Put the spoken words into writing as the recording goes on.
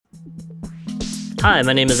Hi,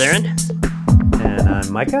 my name is Aaron. And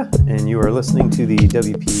I'm Micah, and you are listening to the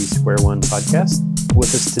WP Square One podcast.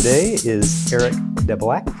 With us today is Eric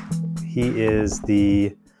DeBlack. He is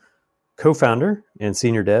the co-founder and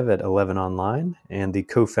senior dev at 11 Online and the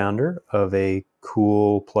co-founder of a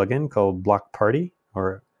cool plugin called Block Party.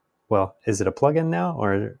 Or, well, is it a plugin now,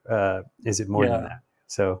 or is it more than that?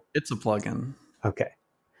 So it's a plugin. Okay.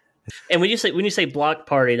 And when you say Block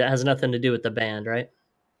Party, that has nothing to do with the band, right?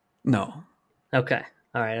 No. Okay.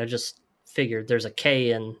 All right. I just figured there's a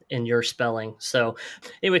K in your spelling. So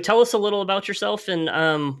anyway, tell us a little about yourself and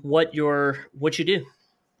what you do.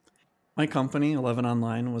 My company, 11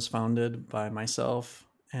 Online, was founded by myself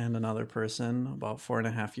and another person about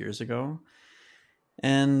 4.5 years ago.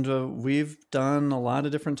 And we've done a lot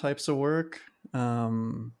of different types of work.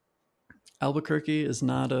 Albuquerque is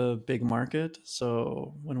not a big market.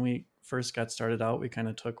 So when we first got started out, we kind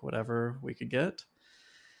of took whatever we could get.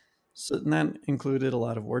 So that included a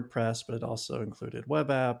lot of WordPress, but it also included web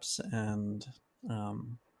apps and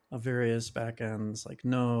various backends like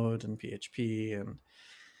Node and PHP and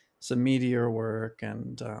some Meteor work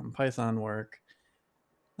and Python work.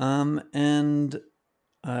 As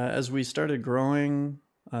we started growing,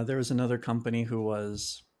 there was another company who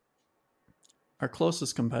was our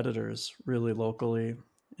closest competitors really locally.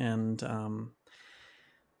 And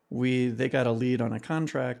they got a lead on a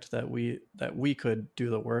contract that we could do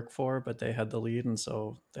the work for, but they had the lead, and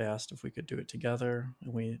so they asked if we could do it together,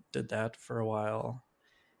 and we did that for a while.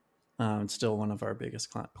 It's still one of our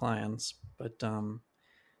biggest clients, but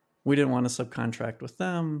we didn't want to subcontract with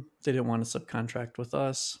them. They didn't want to subcontract with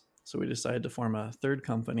us, so we decided to form a third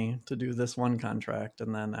company to do this one contract.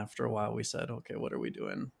 And then after a while, we said, "Okay, what are we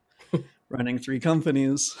doing? Running 3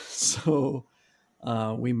 companies?" So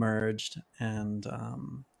we merged, and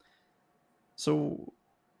so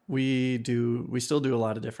we still do a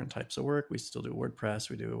lot of different types of work. We still do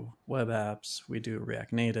WordPress, we do web apps, we do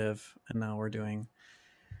React Native, and now we're doing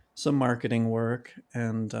some marketing work.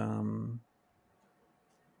 And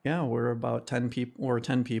we're about 10 people. We're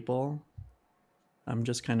 10 people. I'm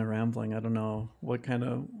just kind of rambling. I don't know what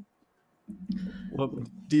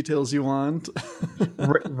details you want.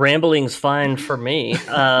 Rambling's fine for me.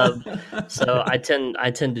 So I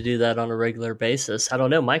tend to do that on a regular basis. I don't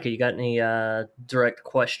know, Micah, you got any direct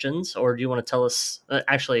questions, or do you want to tell us?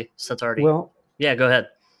 Actually, since already. Well, yeah, go ahead.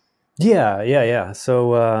 Yeah.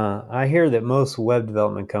 So I hear that most web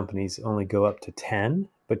development companies only go up to 10,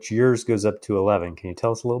 but yours goes up to 11. Can you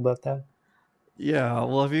tell us a little about that? Yeah.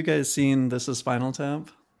 Well, have you guys seen This Is Spinal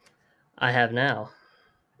Tap? I have now.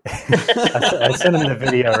 I sent him the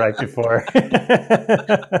video right before.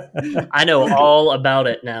 I know all about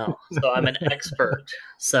it now, so I'm an expert.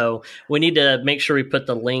 So we need to make sure we put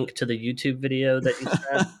the link to the YouTube video that you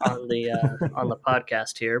sent on the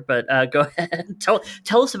podcast here. But go ahead,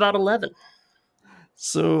 tell us about 11.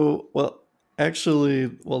 So,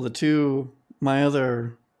 my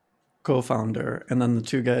other co-founder and then the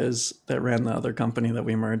 2 guys that ran the other company that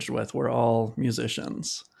we merged with were all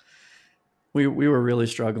musicians. We were really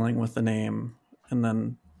struggling with the name, and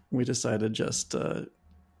then we decided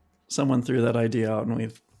someone threw that idea out, and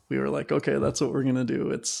we were like, okay, that's what we're gonna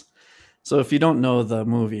do. So if you don't know the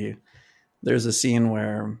movie, there's a scene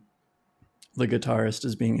where the guitarist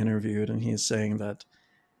is being interviewed, and he's saying that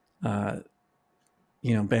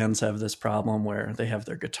bands have this problem where they have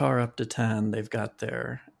their guitar up to 10, they've got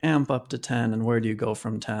their amp up to 10, and where do you go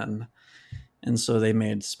from 10? And so they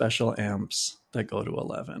made special amps that go to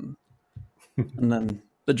 11. And then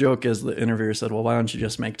the joke is the interviewer said, well, why don't you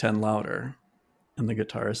just make 10 louder? And the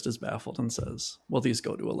guitarist is baffled and says, well, these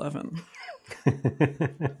go to 11.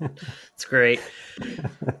 It's great.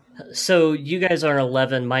 So you guys are an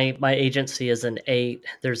 11. My agency is an 8.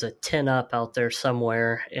 There's a 10 up out there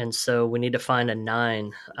somewhere, and so we need to find a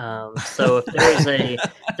 9. So if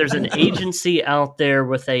there's an agency out there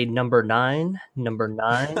with a number 9 in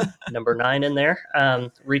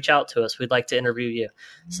there, reach out to us. We'd like to interview you.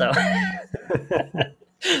 So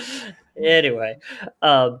anyway,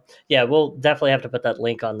 we'll definitely have to put that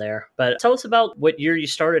link on there. But tell us about what year you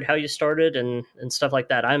started, how you started, and stuff like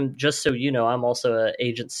that. I'm just so you know, I'm also an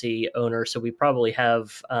agency owner, so we probably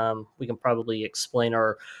have we can probably explain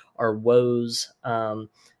our woes and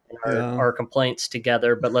our complaints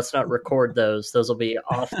together. But let's not record those; those will be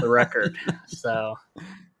off the record.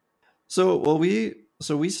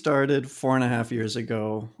 We started 4.5 years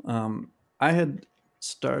ago.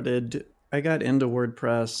 I got into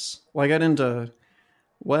WordPress. Well, I got into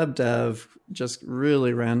web dev just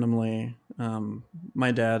really randomly.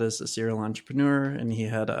 My dad is a serial entrepreneur, and he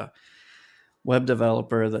had a web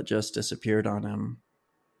developer that just disappeared on him.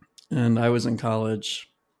 And I was in college,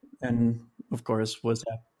 and of course, was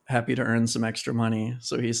happy to earn some extra money.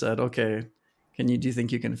 So he said, okay, do you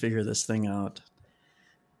think you can figure this thing out?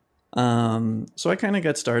 So I kind of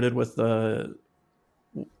got started with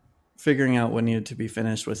figuring out what needed to be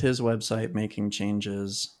finished with his website, making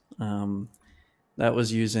changes. That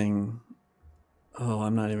was using,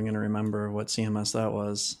 I'm not even going to remember what CMS that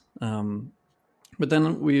was. But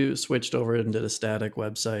then we switched over and did a static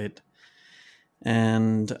website,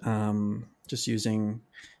 and just using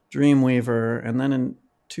Dreamweaver. And then in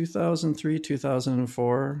 2003,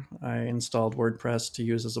 2004, I installed WordPress to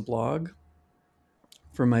use as a blog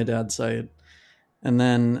for my dad's site. And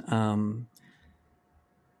then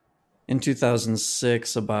in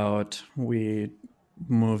 2006, we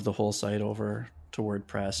moved the whole site over to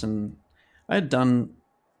WordPress. And I had done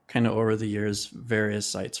kind of over the years various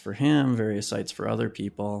sites for him, various sites for other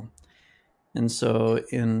people. And so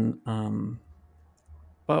in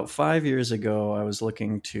about 5 years ago, I was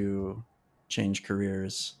looking to change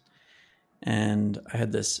careers. And I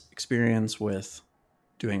had this experience with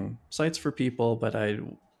doing sites for people, but I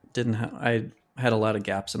had a lot of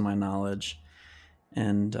gaps in my knowledge.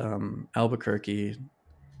 And Albuquerque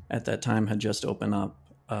at that time had just opened up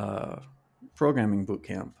a programming boot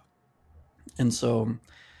camp. And so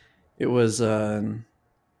it was,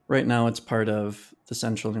 right now it's part of the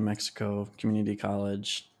Central New Mexico Community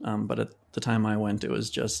College. But at the time I went, it was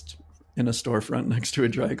just in a storefront next to a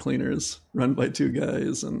dry cleaners run by two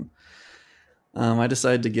guys. And I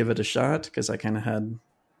decided to give it a shot because I kind of had,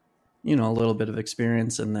 a little bit of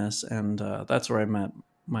experience in this. And that's where I met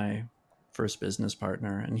my first business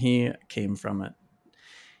partner. And he came from it.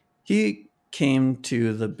 He came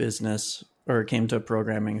to the business, or came to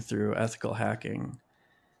programming through ethical hacking.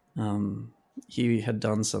 He had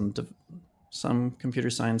done some computer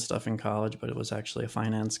science stuff in college, but it was actually a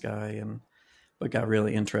finance guy, but got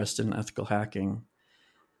really interested in ethical hacking.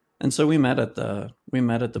 And so we met at the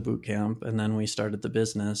boot camp, and then we started the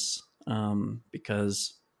business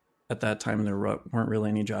because at that time there weren't really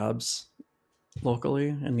any jobs locally,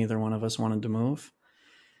 and neither one of us wanted to move.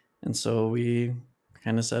 And so we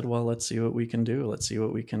kind of said, well, let's see what we can do. Let's see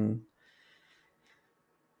what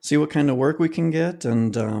kind of work we can get.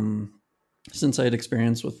 And since I had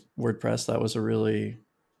experience with WordPress, that was a really,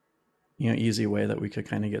 easy way that we could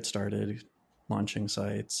kind of get started launching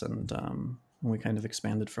sites, and we kind of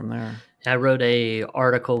expanded from there. I wrote a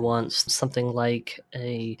article once, something like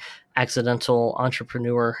a accidental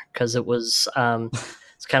entrepreneur, because it was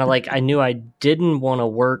it's kind of like I knew I didn't want to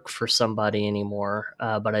work for somebody anymore,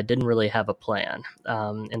 but I didn't really have a plan,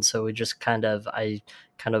 and so I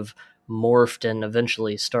kind of morphed and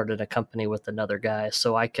eventually started a company with another guy.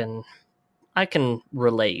 So I can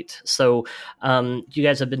relate. So you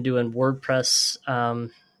guys have been doing WordPress.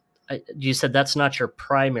 You said that's not your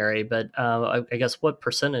primary, but I guess what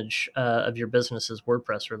percentage of your business is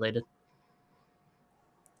WordPress related?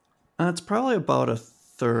 It's probably about a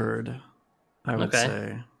third, I would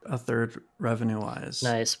say. A third revenue-wise.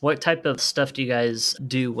 Nice. What type of stuff do you guys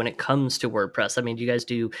do when it comes to WordPress? I mean, do you guys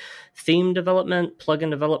do theme development, plugin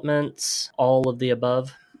development, all of the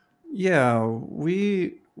above? Yeah,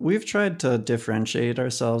 we've tried to differentiate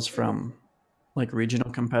ourselves from like regional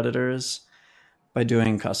competitors by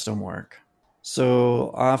doing custom work.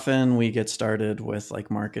 So often we get started with like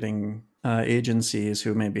marketing agencies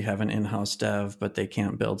who maybe have an in-house dev, but they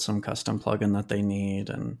can't build some custom plugin that they need,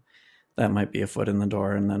 and that might be a foot in the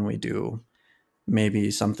door. And then we do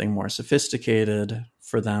maybe something more sophisticated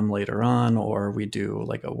for them later on, or we do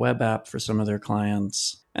like a web app for some of their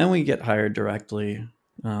clients, and we get hired directly.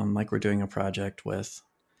 Like we're doing a project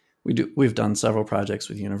we've done several projects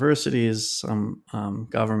with universities, some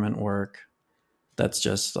government work. That's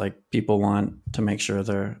just like people want to make sure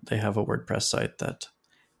they have a WordPress site that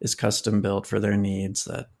is custom built for their needs,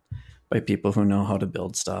 that by people who know how to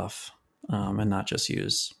build stuff, and not just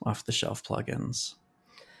use off-the-shelf plugins.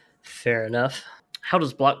 Fair enough. How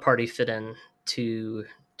does Block Party fit in to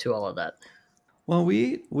all of that? Well,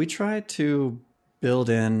 we try to build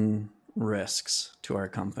in risks to our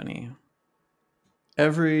company.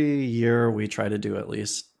 Every year we try to do at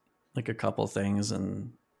least like a couple things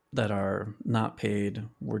and that are not paid.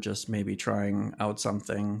 We're just maybe trying out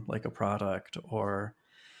something like a product or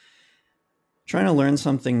trying to learn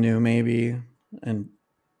something new maybe, and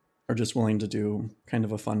are just willing to do kind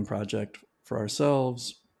of a fun project for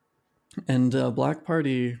ourselves. And Block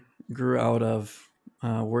Party grew out of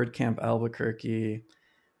WordCamp Albuquerque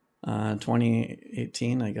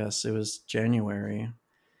 2018, I guess it was January.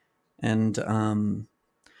 And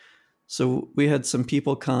so we had some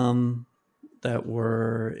people come that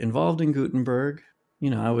were involved in Gutenberg.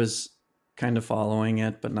 I was kind of following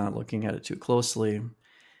it, but not looking at it too closely.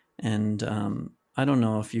 And I don't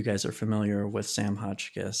know if you guys are familiar with Sam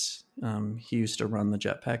Hotchkiss. He used to run the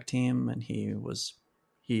Jetpack team, and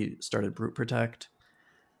he started Brute Protect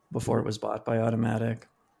before it was bought by Automatic.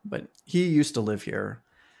 But he used to live here,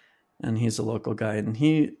 and he's a local guy. And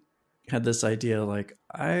he had this idea, like,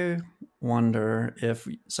 I wonder if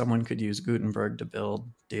someone could use Gutenberg to build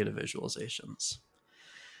data visualizations.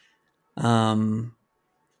 And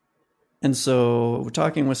so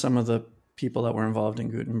talking with some of the people that were involved in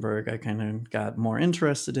Gutenberg, I kind of got more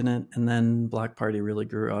interested in it. And then Block Party really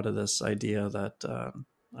grew out of this idea that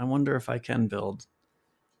I wonder if I can build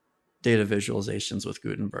data visualizations with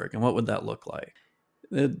Gutenberg, and what would that look like?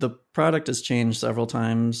 The product has changed several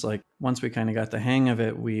times. Like, once we kind of got the hang of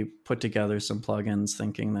it, we put together some plugins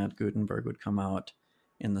thinking that Gutenberg would come out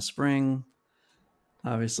in the spring.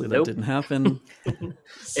 Obviously, that didn't happen.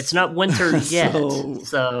 It's not winter yet,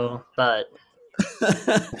 but...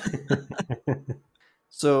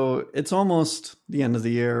 So it's almost the end of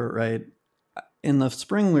the year, right? In the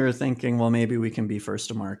spring, we were thinking, well, maybe we can be first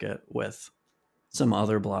to market with some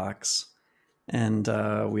other blocks. And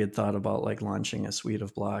we had thought about like launching a suite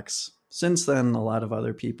of blocks. Since then, a lot of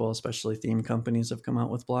other people, especially theme companies, have come out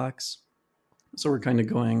with blocks. So we're kind of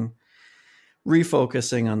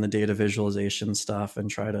refocusing on the data visualization stuff and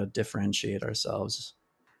try to differentiate ourselves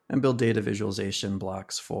and build data visualization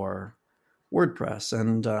blocks for WordPress.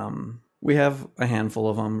 And we have a handful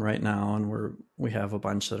of them right now, and we have a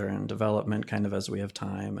bunch that are in development kind of as we have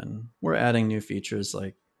time. And we're adding new features.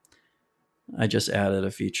 Like, I just added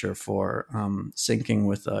a feature for syncing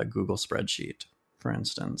with a Google spreadsheet, for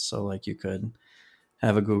instance. So like, you could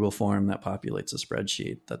have a Google form that populates a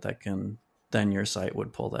spreadsheet that can, then your site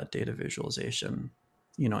would pull that data visualization,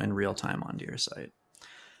 in real time onto your site.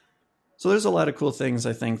 So there's a lot of cool things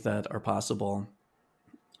I think that are possible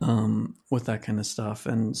with that kind of stuff.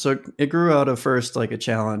 And so it grew out of first like a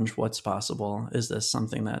challenge. What's possible? Is this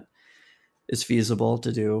something that is feasible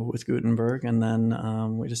to do with Gutenberg? And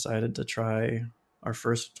then we decided to try our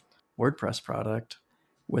first WordPress product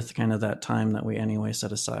with kind of that time that we anyway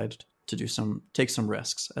set aside to take some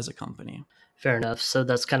risks as a company. Fair enough. So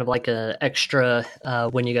that's kind of like a extra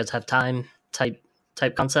when you guys have time type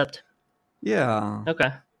concept. Yeah.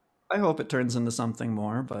 Okay. I hope it turns into something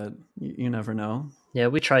more, but you never know. Yeah,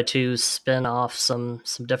 we try to spin off some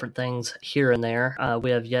different things here and there.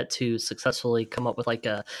 We have yet to successfully come up with like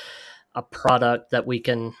a product that we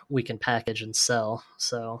can package and sell.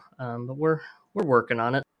 So, but we're working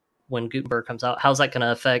on it. When Gutenberg comes out, how's that going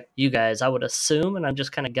to affect you guys? I would assume, and I'm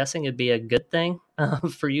just kind of guessing, it'd be a good thing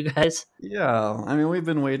for you guys. Yeah, I mean, we've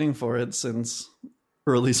been waiting for it since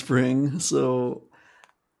early spring, so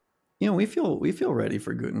we feel ready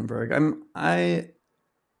for Gutenberg. I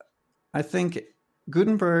think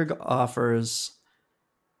Gutenberg offers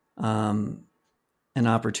an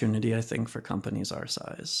opportunity, I think, for companies our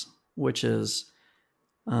size, which is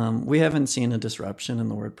we haven't seen a disruption in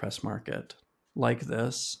the WordPress market like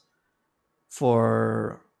this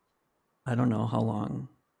for, I don't know how long,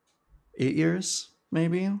 8 years,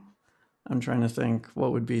 maybe? I'm trying to think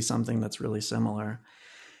what would be something that's really similar.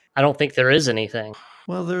 I don't think there is anything.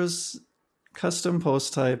 Well, there's custom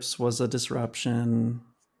post types was a disruption.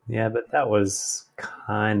 Yeah, but that was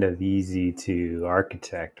kind of easy to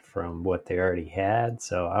architect from what they already had.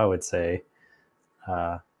 So I would say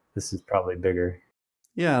this is probably bigger.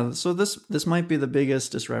 Yeah, so this might be the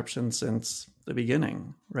biggest disruption since the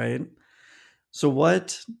beginning, right? So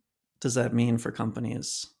what does that mean for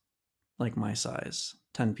companies like my size,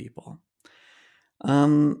 10 people?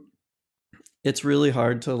 It's really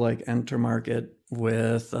hard to like enter market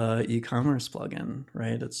with an e-commerce plugin,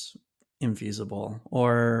 right? It's infeasible,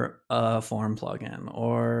 or a form plugin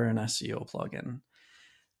or an SEO plugin,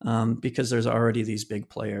 because there's already these big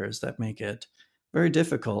players that make it very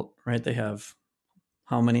difficult, right? They have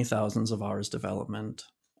how many thousands of hours development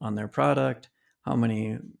on their product, how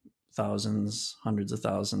many thousands, hundreds of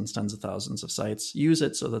thousands, tens of thousands of sites use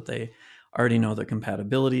it, so that they already know the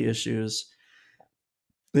compatibility issues.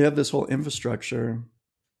 They have this whole infrastructure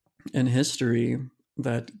and history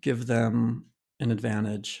that give them an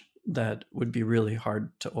advantage that would be really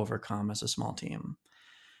hard to overcome as a small team.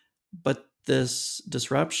 But this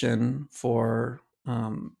disruption for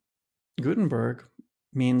Gutenberg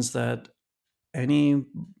means that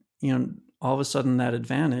all of a sudden that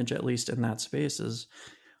advantage, at least in that space, is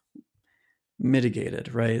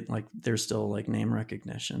mitigated, right? Like, there's still like name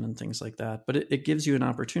recognition and things like that, but it gives you an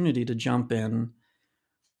opportunity to jump in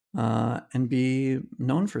and be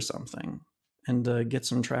known for something and get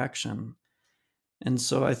some traction. And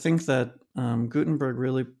so I think that Gutenberg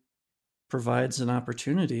really provides an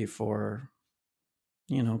opportunity for,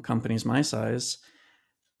 companies my size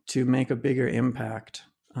to make a bigger impact.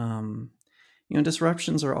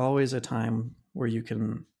 Disruptions are always a time where you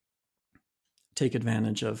can take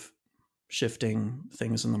advantage of shifting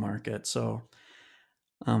things in the market. So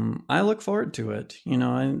I look forward to it.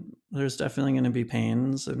 There's definitely going to be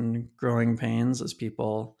pains and growing pains as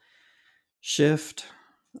people shift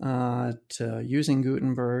to using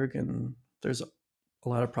Gutenberg, and there's a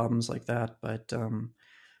lot of problems like that. But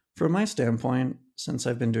from my standpoint, since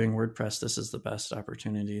I've been doing WordPress, this is the best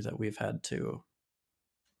opportunity that we've had to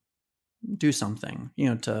do something,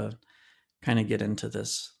 to kind of get into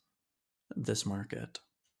this market.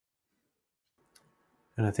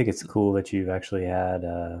 And I think it's cool that you've actually had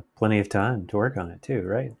plenty of time to work on it too,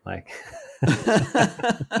 right? Like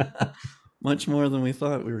much more than we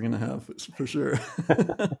thought we were going to have, for sure.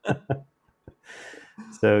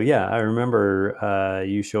 So yeah, I remember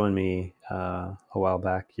you showing me a while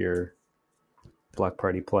back your Block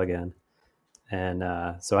Party plugin, and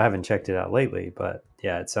so I haven't checked it out lately. But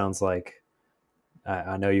yeah, it sounds like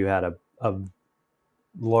I know you had a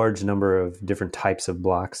large number of different types of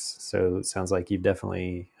blocks, so it sounds like you've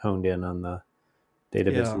definitely honed in on the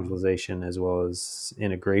data visualization as well as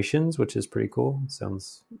integrations, which is pretty cool.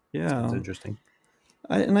 Sounds interesting.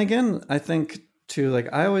 And again, I think too,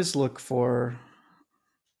 like I always look for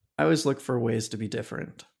ways to be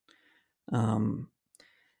different. And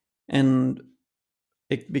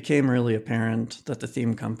it became really apparent that the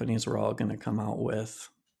theme companies were all going to come out with,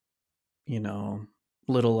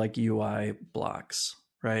 little like UI blocks,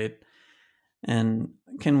 right? And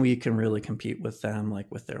can really compete with them,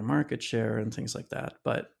 like with their market share and things like that.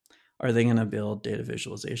 But are they going to build data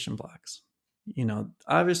visualization blocks?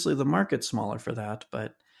 Obviously the market's smaller for that,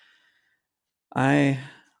 but I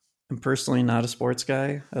am personally not a sports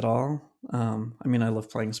guy at all. I love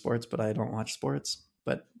playing sports, but I don't watch sports.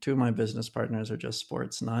 But two of my business partners are just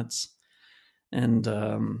sports nuts. And,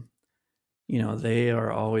 they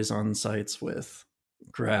are always on sites with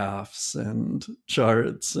graphs and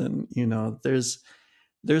charts. And,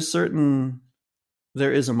 there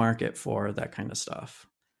is a market for that kind of stuff.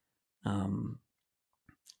 And,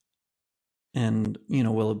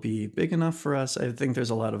 will it be big enough for us? I think there's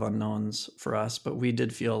a lot of unknowns for us, but we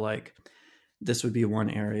did feel like this would be one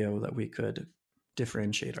area that we could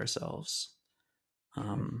differentiate ourselves.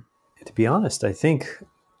 To be honest, I think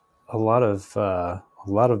a lot of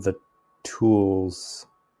the tools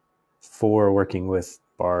for working with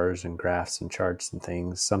bars and graphs and charts and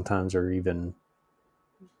things sometimes are even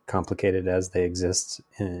complicated as they exist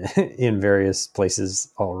in various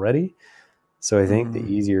places already. So I think the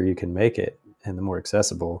easier you can make it and the more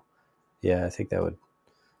accessible, I think that would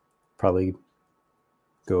probably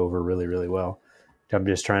go over really, really well. I'm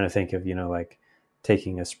just trying to think of, like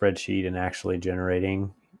taking a spreadsheet and actually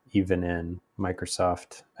generating, even in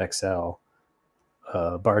Microsoft Excel,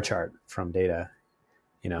 a bar chart from data.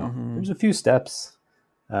 There's a few steps.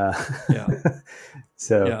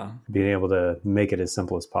 So being able to make it as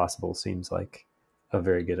simple as possible seems like a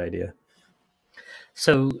very good idea.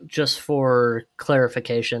 So just for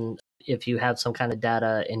clarification, if you have some kind of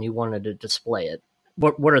data and you wanted to display it,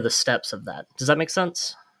 what are the steps of that? Does that make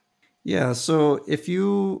sense? Yeah. So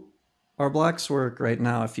our blocks work right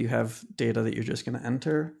now, if you have data that you're just going to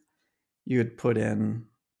enter, you would put in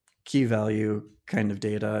key value kind of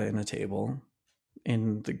data in a table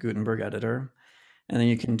in the Gutenberg editor. And then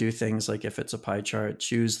you can do things like, if it's a pie chart,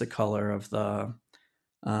 choose the color of the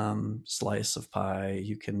slice of pie.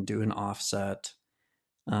 You can do an offset,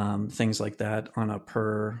 things like that on a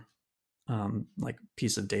per like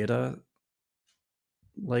piece of data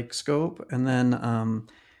like scope. And then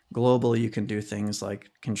globally, you can do things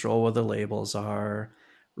like control where the labels are,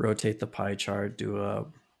 rotate the pie chart, do a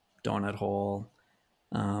donut hole.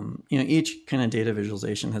 Each kind of data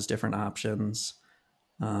visualization has different options.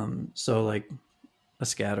 So like a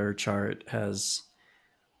scatter chart has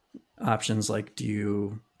options like, do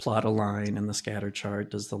you plot a line in the scatter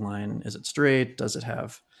chart? Is it straight? Does it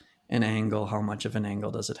have an angle? How much of an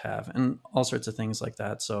angle does it have? And all sorts of things like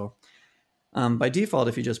that. So by default,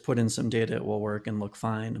 if you just put in some data, it will work and look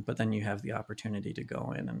fine. But then you have the opportunity to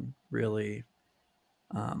go in and really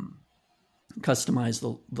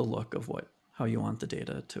customize the look of how you want the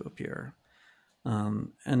data to appear.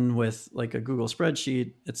 And with like a Google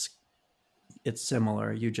spreadsheet, it's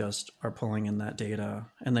similar. You just are pulling in that data,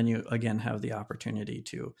 and then you again have the opportunity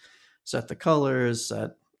to set the colors,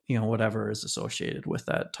 set whatever is associated with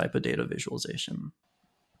that type of data visualization.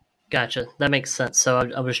 Gotcha. That makes sense.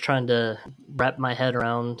 So I was trying to wrap my head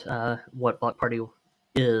around what Block Party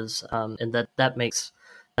is, and that makes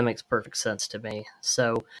perfect sense to me.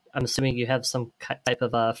 So I'm assuming you have some type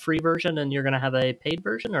of a free version, and you're going to have a paid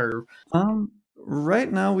version, or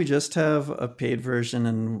Right now, we just have a paid version,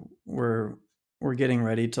 and we're getting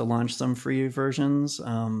ready to launch some free versions.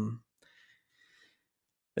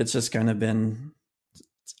 It's just kind of been,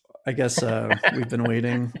 I guess, we've been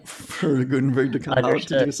waiting for Gutenberg to come out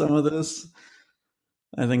to do some of this.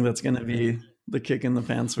 I think that's going to be the kick in the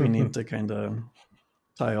pants we need to kind of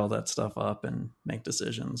tie all that stuff up and make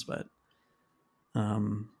decisions. But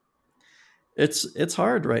it's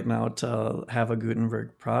hard right now to have a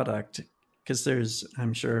Gutenberg product because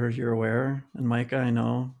I'm sure you're aware, and Micah, I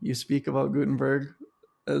know you speak about Gutenberg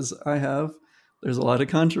as I have. There's a lot of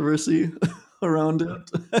controversy around it.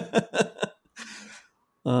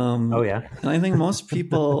 Oh yeah. And I think most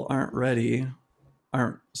people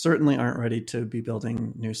certainly aren't ready to be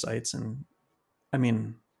building new sites. And I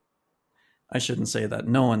mean, I shouldn't say that.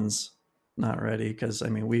 No one's not ready, because I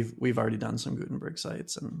mean, we've already done some Gutenberg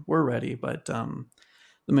sites and we're ready, but the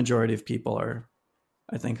majority of people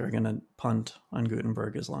I think are going to punt on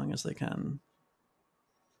Gutenberg as long as they can.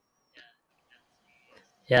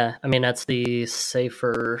 Yeah, I mean, that's the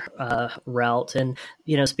safer route. And,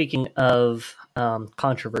 speaking of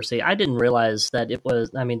controversy, I didn't realize that it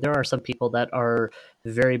was, I mean, there are some people that are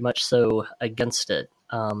very much so against it.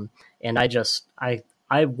 And I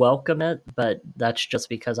welcome it, but that's just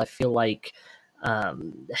because I feel like, how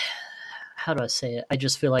do I say it? I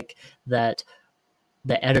just feel like that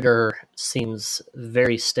the editor seems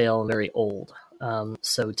very stale and very old.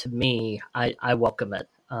 So to me, I welcome it.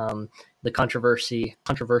 The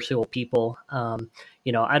controversial people,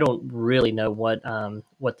 I don't really know what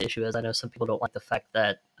the issue is. I know some people don't like the fact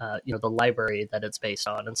that, the library that it's based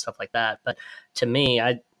on and stuff like that. But to me,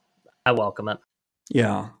 I welcome it.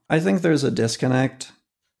 Yeah, I think there's a disconnect,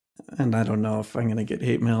 and I don't know if I'm going to get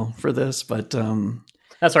hate mail for this, but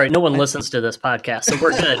that's all right. No one listens to this podcast, so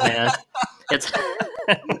we're good, man. It's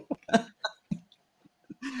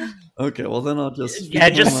okay. Well, then I'll just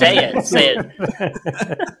just say it.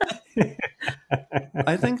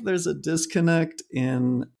 I think there's a disconnect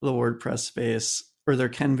in the WordPress space, or there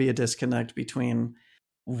can be a disconnect between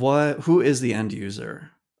who is the end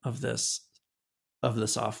user of the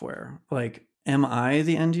software. Like, am I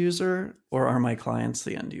the end user, or are my clients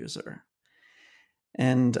the end user?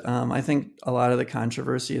 And I think a lot of the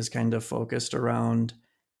controversy is kind of focused around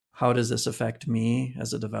how does this affect me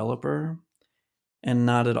as a developer, and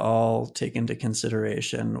not at all take into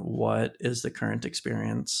consideration what is the current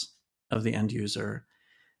experience of the end user,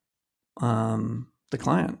 the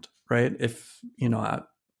client, right? If,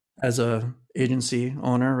 as a agency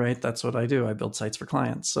owner, right, that's what I do. I build sites for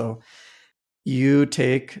clients. So you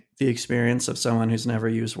take the experience of someone who's never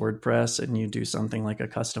used WordPress and you do something like a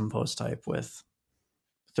custom post type with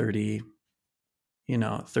 30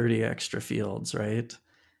 extra fields, right?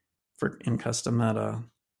 In custom meta,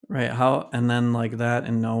 right? And then like that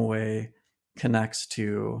in no way connects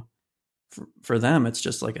to, for them, it's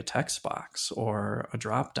just like a text box or a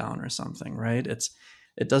drop down or something, right? It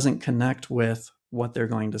doesn't connect with what they're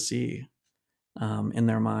going to see in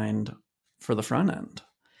their mind for the front end.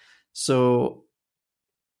 So,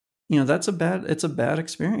 it's a bad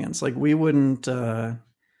experience. Like, we wouldn't,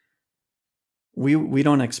 we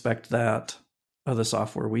don't expect that of the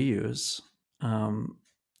software we use,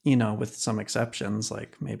 with some exceptions,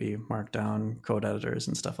 like maybe Markdown code editors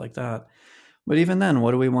and stuff like that. But even then,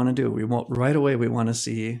 what do we want to do? We want to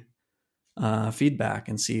see feedback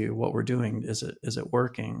and see what we're doing. Is it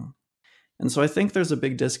working? And so I think there's a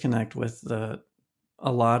big disconnect with a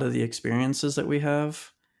lot of the experiences that we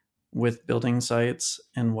have with building sites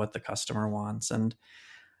and what the customer wants. And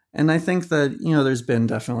I think that, there's been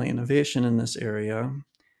definitely innovation in this area.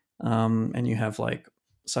 And you have like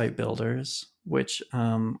site builders, which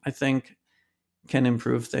I think can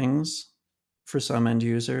improve things for some end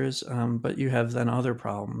users. But you have then other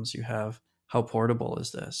problems. You have, how portable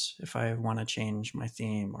is this? If I want to change my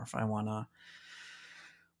theme, or if I want to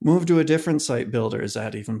move to a different site builder, is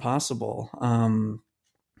that even possible? Are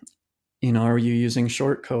you using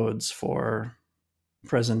short codes for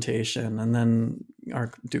presentation? And then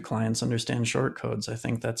do clients understand short codes? I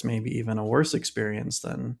think that's maybe even a worse experience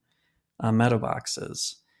than meta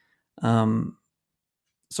boxes.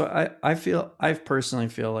 So I personally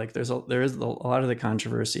feel like there is a lot of the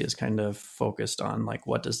controversy is kind of focused on like,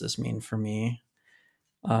 what does this mean for me,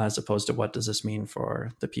 as opposed to what does this mean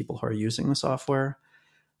for the people who are using the software.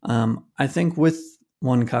 I think with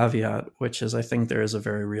one caveat, which is I think there is a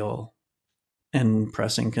very real and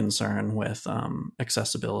pressing concern with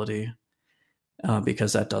accessibility,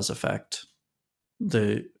 because that does affect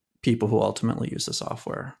the people who ultimately use the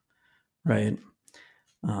software, right?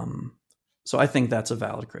 So I think that's a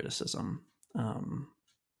valid criticism.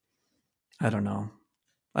 I don't know.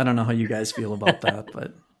 I don't know how you guys feel about that,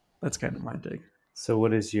 but that's kind of my take. So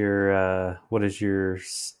what is your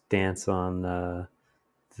stance on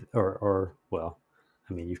or well,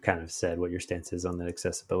 I mean, you've kind of said what your stance is on the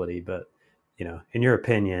accessibility, but in your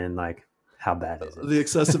opinion, like, how bad is it? The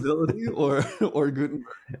accessibility or Gutenberg?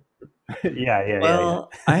 Yeah.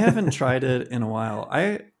 I haven't tried it in a while.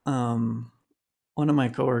 One of my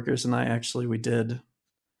coworkers and I we did,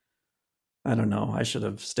 I don't know, I should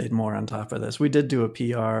have stayed more on top of this. We did do a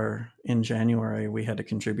PR in January. We had a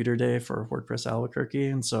contributor day for WordPress Albuquerque.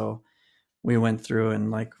 And so we went through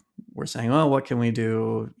and like, we're saying, well, what can we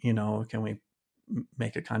do? Can we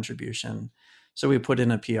make a contribution? So we put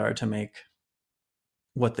in a PR to make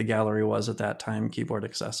what the gallery was at that time keyboard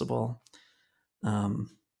accessible. And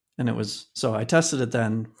it was, so I tested it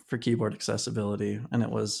then for keyboard accessibility, and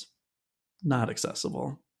it was not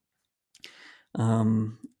accessible.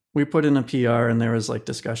 We put in a PR and there was like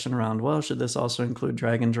discussion around, well, should this also include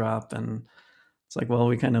drag and drop? And it's like, well,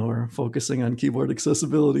 we kind of were focusing on keyboard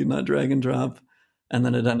accessibility, not drag and drop. And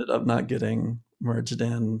then it ended up not getting merged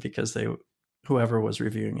in because whoever was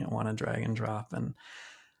reviewing it wanted drag and drop. And,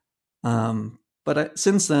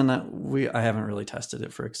 since then I haven't really tested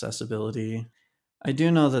it for accessibility. I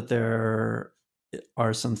do know that there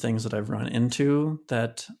are some things that I've run into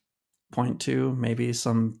that point to maybe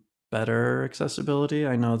some better accessibility.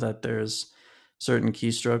 I know that there's certain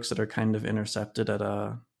keystrokes that are kind of intercepted at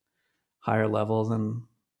a higher level than,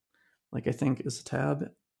 like, I think is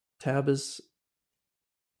tab is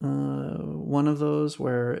one of those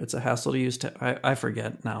where it's a hassle to use. I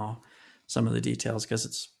forget now some of the details because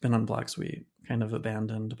it's been on Block Suite kind of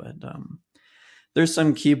abandoned, but there's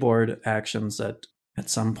some keyboard actions that at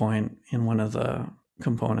some point in one of the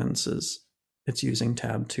components it's using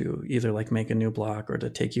tab to either like make a new block or to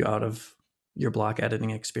take you out of your block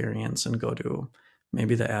editing experience and go to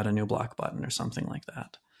maybe the add a new block button or something like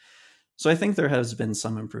that. So I think there has been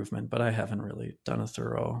some improvement, but I haven't really done a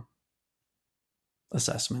thorough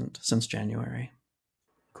assessment since January.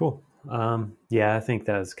 Cool. Yeah, I think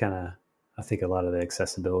I think a lot of the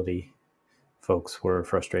accessibility folks were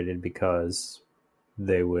frustrated because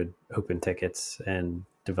they would open tickets and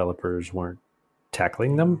developers weren't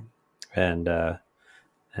tackling them. And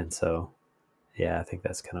so, yeah, I think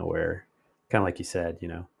that's kind of where, kind of like you said,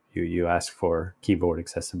 you ask for keyboard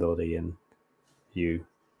accessibility and you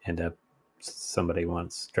end up, somebody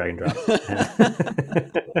wants drag and drop.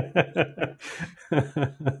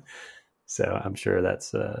 So I'm sure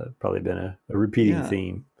that's probably been a repeating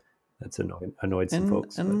theme that's annoyed some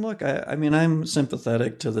folks. And look, I mean, I'm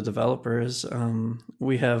sympathetic to the developers.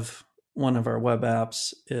 We have one of our web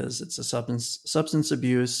apps it's a substance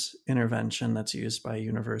abuse intervention that's used by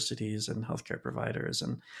universities and healthcare providers.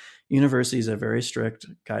 And universities have very strict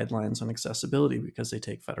guidelines on accessibility because they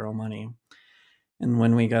take federal money. And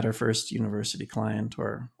when we got our first university client,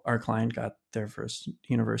 or our client got their first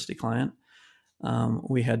university client,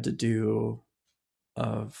 we had to do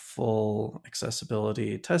a full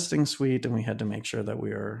accessibility testing suite, and we had to make sure that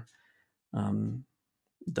we were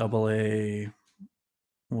AA,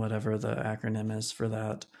 whatever the acronym is for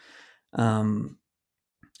that. And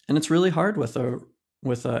it's really hard with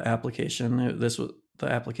a application. This was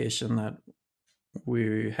the application that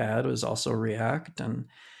we had was also React, and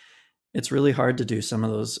it's really hard to do some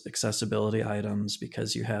of those accessibility items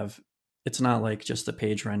because it's not like just the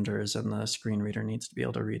page renders and the screen reader needs to be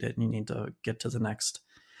able to read it, and you need to get to the next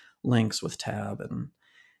links with tab, and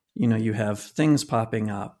you have things popping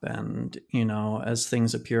up, and as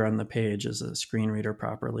things appear on the page, is a screen reader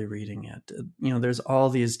properly reading it? There's all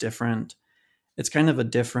these different, it's kind of a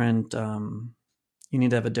different, you need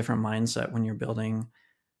to have a different mindset when you're building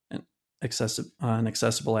an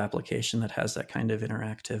accessible application that has that kind of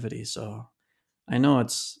interactivity. So I know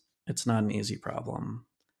it's not an easy problem.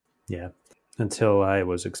 Yeah. Until I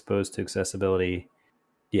was exposed to accessibility,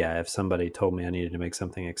 if somebody told me I needed to make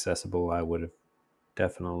something accessible, I would have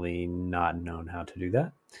definitely not known how to do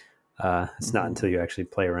that. It's not until you actually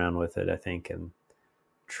play around with it, I think, and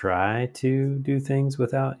try to do things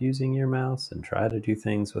without using your mouse and try to do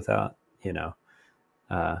things without,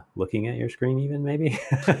 looking at your screen even, maybe.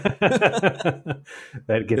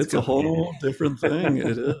 That gets it's a whole different thing.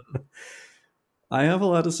 It is. I have a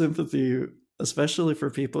lot of sympathy, especially for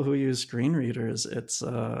people who use screen readers. It's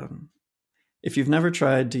if you've never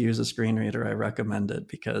tried to use a screen reader, I recommend it,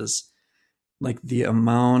 because like the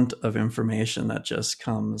amount of information that just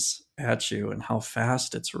comes at you and how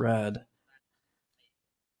fast it's read.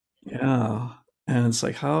 Yeah. And it's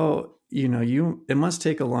like how, it must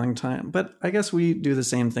take a long time. But I guess we do the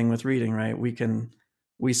same thing with reading, right? We can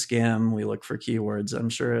we skim, we look for keywords. I'm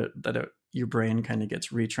sure that your brain kind of gets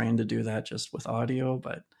retrained to do that just with audio,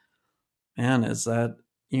 but man,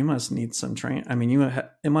 you must need some training. I mean,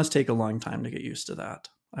 it must take a long time to get used to that,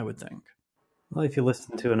 I would think. Well, if you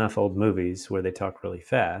listen to enough old movies where they talk really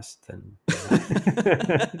fast, then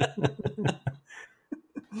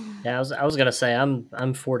Yeah, I was gonna say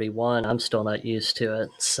I'm 41. I'm still not used to it.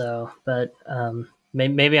 So, but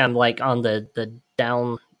maybe I'm like on the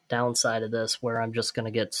downside of this, where I'm just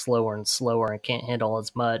gonna get slower and slower and can't handle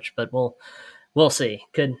as much. But we'll see.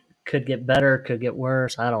 Could get better. Could get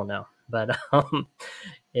worse. I don't know. But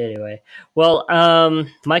anyway, well,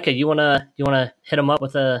 Micah, you wanna hit him up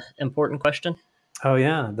with a important question? Oh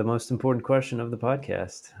yeah, the most important question of the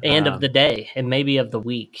podcast and of the day, and maybe of the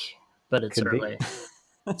week. But it's early.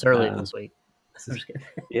 It's early this week.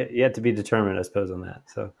 Yet to be determined, I suppose, on that.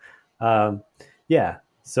 So, yeah.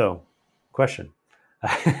 So, question.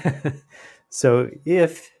 So,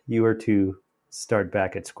 if you were to start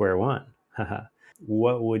back at square one,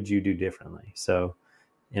 what would you do differently? So,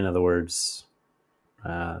 in other words,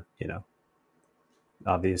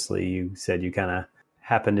 obviously, you said you kind of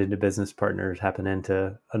happened into business partners, happened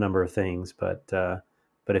into a number of things, but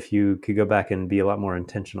if you could go back and be a lot more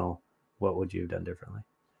intentional, what would you have done differently?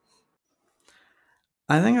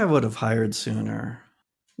 I think I would have hired sooner.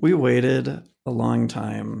 We waited a long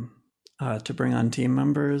time to bring on team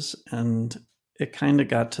members, and it kind of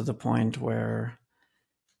got to the point where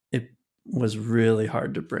it was really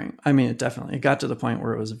hard to bring. I mean, it got to the point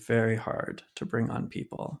where it was very hard to bring on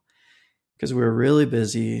people because we were really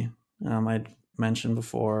busy. I mentioned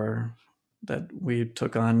before that we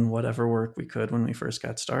took on whatever work we could when we first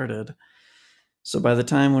got started. So by the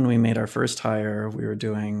time when we made our first hire, we were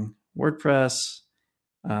doing WordPress,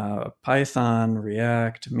 Python,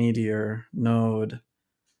 React, Meteor, Node,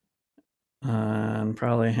 and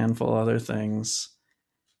probably a handful of other things.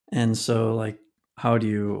 And so, like, how do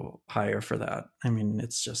you hire for that? I mean,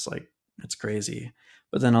 it's just like, it's crazy.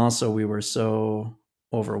 But then also we were so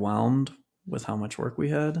overwhelmed with how much work we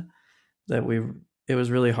had that it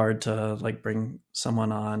was really hard to like bring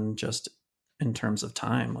someone on just in terms of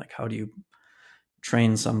time. Like, how do you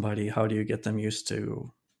train somebody? How do you get them used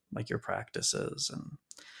to like your practices? And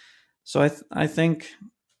so I think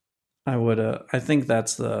I think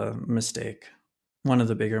that's the mistake. One of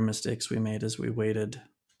the bigger mistakes we made is we waited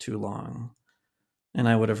too long, and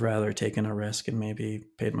I would have rather taken a risk and maybe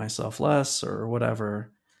paid myself less or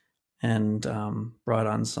whatever, and brought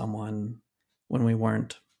on someone when we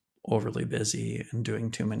weren't overly busy and doing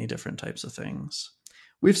too many different types of things.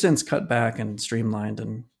 We've since cut back and streamlined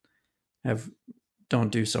and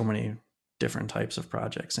don't do so many different types of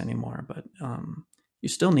projects anymore, but you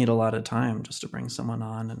still need a lot of time just to bring someone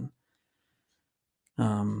on, and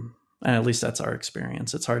at least that's our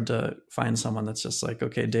experience. It's hard to find someone that's just like,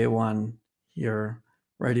 okay, day one, you're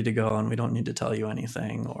ready to go and we don't need to tell you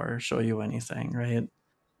anything or show you anything, right?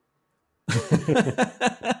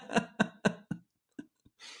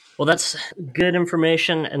 Well, that's good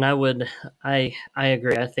information, and I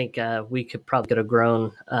agree. I think we could probably have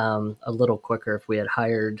grown a little quicker if we had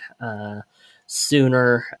hired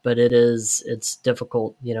sooner. But it's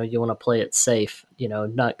difficult. You want to play it safe.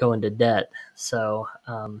 Not go into debt. So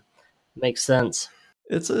makes sense.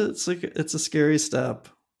 It's a scary step.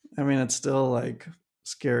 I mean, it's still like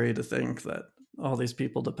scary to think that all these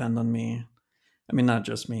people depend on me. I mean, not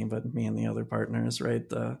just me, but me and the other partners, right?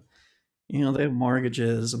 They have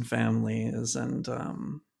mortgages and families and,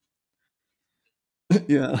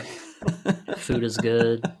 yeah. Food is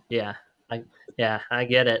good. Yeah. I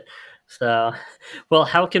get it. So, well,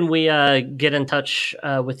 how can we get in touch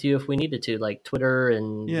with you if we needed to, like Twitter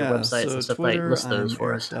and websites and stuff? Twitter, like list those for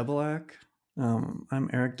Eric us. Debelak. I'm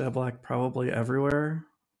Eric Debelak probably everywhere,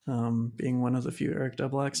 being one of the few Eric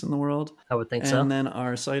Debelaks in the world. I would think so. And then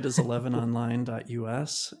our site is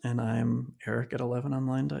 11online.us, and I'm Eric at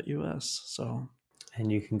 11online.us. So,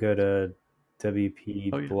 and you can go to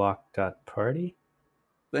wpblock.party.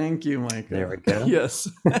 Thank you, Mike. There we go. Yes.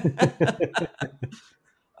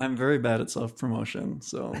 I'm very bad at self-promotion,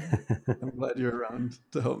 so I'm glad you're around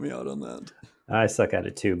to help me out on that. I suck at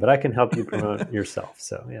it too, but I can help you promote yourself.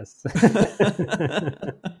 So, yes.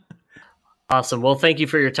 Awesome. Well, thank you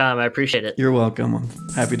for your time. I appreciate it. You're welcome. I'm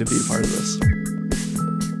happy to be a part of this.